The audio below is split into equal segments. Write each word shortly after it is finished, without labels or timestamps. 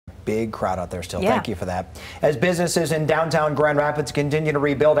big crowd out there still. Yeah. Thank you for that. As businesses in downtown Grand Rapids continue to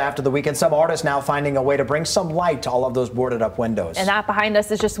rebuild after the weekend, some artists now finding a way to bring some light to all of those boarded up windows. And that behind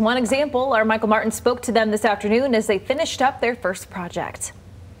us is just one example. Our Michael Martin spoke to them this afternoon as they finished up their first project.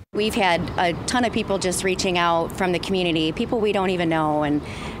 We've had a ton of people just reaching out from the community, people we don't even know, and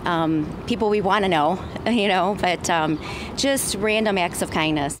people we want to know, but just random acts of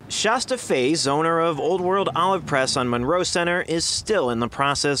kindness. Shasta Faze, owner of Old World Olive Press on Monroe Center, is still in the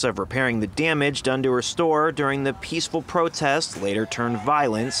process of repairing the damage done to her store during the peaceful protest later turned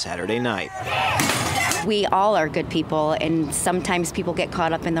violent Saturday night. We all are good people, and sometimes people get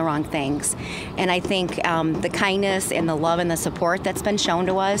caught up in the wrong things. And I think the kindness and the love and the support that's been shown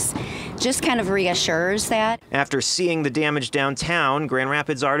to us just kind of reassures that. After seeing the damage downtown, Grand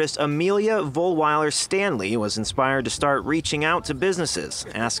Rapids artist Amelia Volweiler Stanley was inspired to start reaching out to businesses,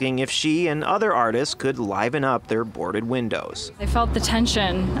 asking if she and other artists could liven up their boarded windows. I felt the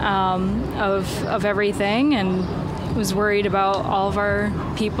tension of everything, and was worried about all of our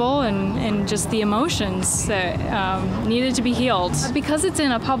people and just the emotions that needed to be healed. Because it's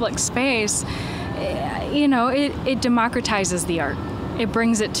in a public space, it democratizes the art. It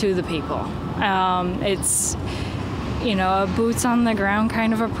brings it to the people. It's a boots on the ground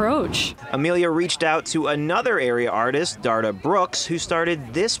kind of approach. Amelia reached out to another area artist, Darda Brooks, who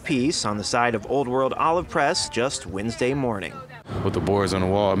started this piece on the side of Old World Olive Press just Wednesday morning. With the boards on the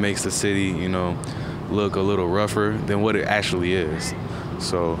wall, it makes the city, look a little rougher than what it actually is.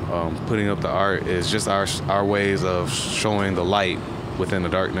 So putting up the art is just our ways of showing the light within the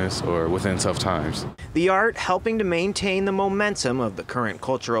darkness or within tough times. The art helping to maintain the momentum of the current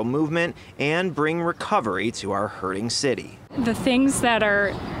cultural movement and bring recovery to our hurting city. The things that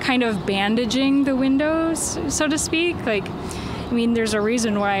are kind of bandaging the windows, so to speak, there's a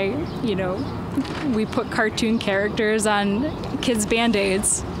reason why, we put cartoon characters on kids'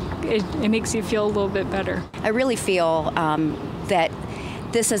 Band-Aids. It makes you feel a little bit better. I really feel that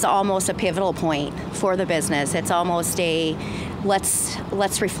this is almost a pivotal point for the business. It's almost a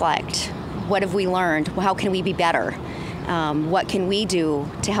let's reflect. What have we learned? How can we be better? What can we do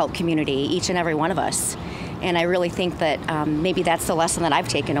to help community, each and every one of us? And I really think that maybe that's the lesson that I've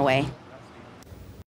taken away.